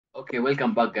Okay,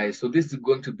 welcome back, guys. So this is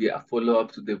going to be a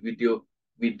follow-up to the video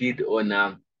we did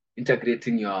on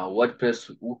integrating your WordPress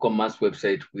WooCommerce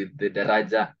website with the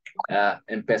Daraja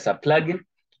Mpesa plugin.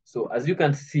 So as you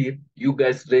can see, you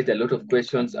guys raised a lot of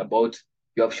questions about,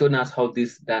 you have shown us how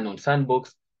this is done on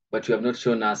Sandbox, but you have not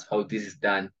shown us how this is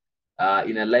done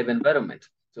in a live environment.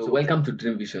 So welcome to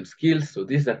Dream Vision Skills. So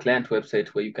this is a client website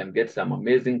where you can get some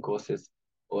amazing courses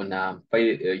on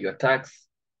your tax,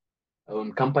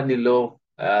 on company law,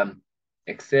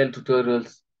 Excel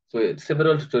tutorials. So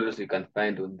several tutorials you can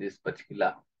find on this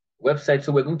particular website.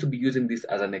 So we're going to be using this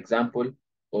as an example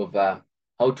of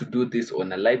how to do this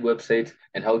on a live website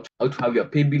and how to have your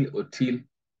pay bill or till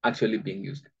actually being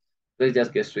used. Let's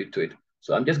just get straight to it.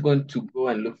 So I'm just going to go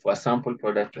and look for a sample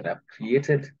product that I've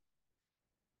created.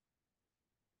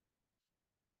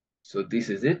 So this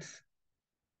is it.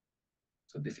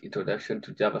 So this introduction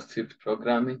to JavaScript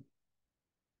programming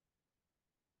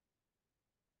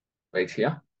right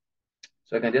here.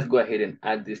 So I can just go ahead and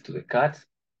add this to the cart.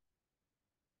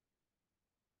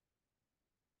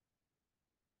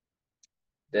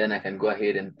 Then I can go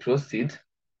ahead and proceed.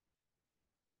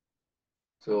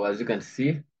 So as you can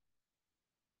see,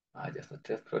 just a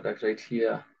test product right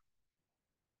here.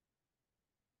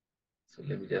 So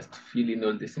let me just fill in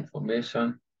all this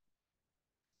information.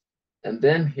 And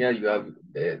then here you have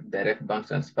the direct bank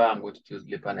transfer. I'm going to choose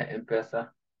Lipana Mpesa,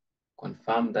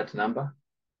 confirm that number.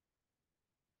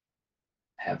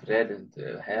 I have read and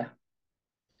here.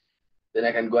 Then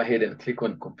I can go ahead and click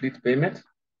on complete payment.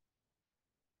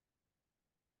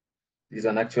 This is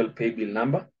an actual pay bill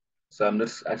number. So I'm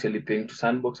not actually paying to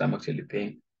Sandbox. I'm actually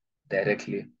paying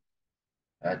directly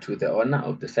to the owner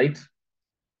of the site.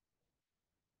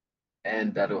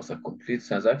 And that was a complete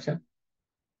transaction.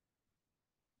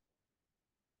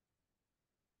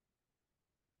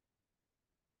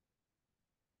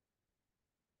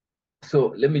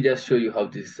 So let me just show you how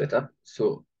this is set up.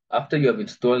 So after you have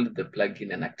installed the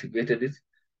plugin and activated it,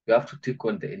 you have to click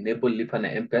on the enable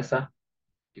Lipana Mpesa.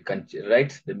 You can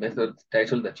write the method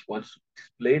title that you want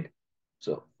displayed.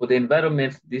 So for the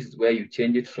environment, this is where you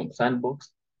change it from Sandbox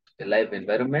to the live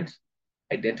environment.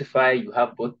 Identify, you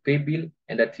have both pay bill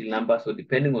and a till number. So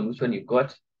depending on which one you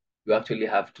got, you actually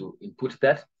have to input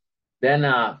that. Then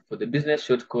for the business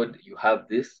shortcode, you have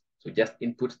this. So just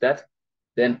input that.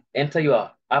 Then enter your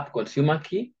app consumer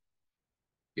key,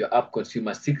 your app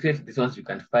consumer secret. These ones you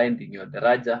can find in your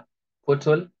Daraja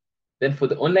portal. Then for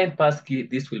the online passkey,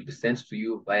 this will be sent to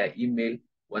you via email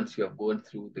once you have gone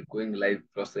through the going live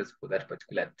process for that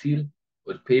particular till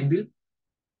or pay bill.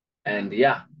 And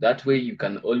yeah, that way you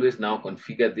can always now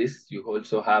configure this. You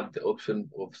also have the option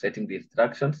of setting the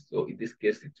instructions. So in this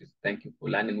case, it is thank you for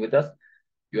learning with us.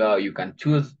 You can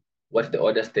choose what the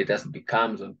order status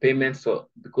becomes on payment. So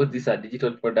because these are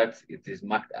digital products, it is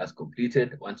marked as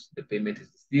completed once the payment is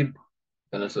received.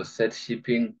 You can also set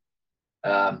shipping,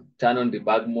 turn on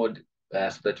debug mode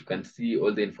so that you can see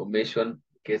all the information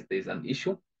in case there is an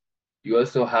issue. You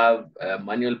also have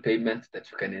manual payments that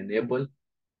you can enable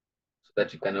so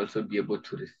that you can also be able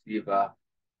to receive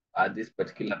this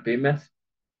particular payments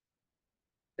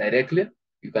directly.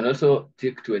 You can also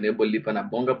tick to enable Lipana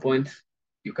Bonga points.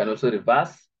 You can also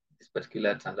reverse this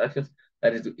particular transactions.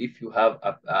 That is, if you have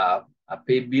a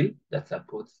pay bill that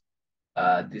supports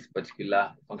this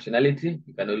particular functionality,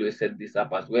 you can always set this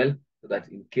up as well, so that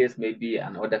in case maybe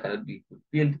an order cannot be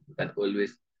fulfilled, you can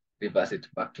always reverse it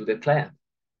back to the client.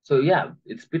 So yeah,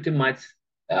 it's pretty much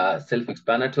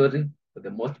self-explanatory for the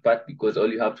most part, because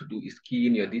all you have to do is key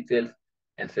in your details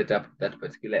and set up that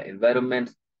particular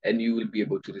environment, and you will be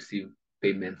able to receive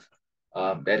payments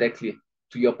directly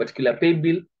to your particular pay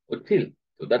bill or till.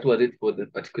 So that was it for the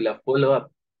particular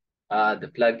follow-up.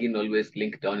 The plugin always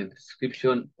linked down in the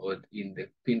description or in the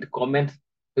pinned comment.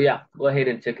 So yeah, go ahead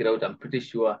and check it out. I'm pretty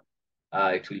sure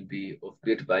it will be of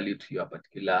great value to your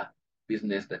particular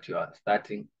business that you are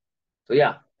starting. So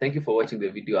yeah, thank you for watching the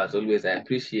video. As always, I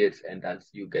appreciate, and I'll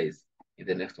see you guys in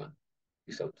the next one.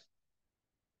 Peace out.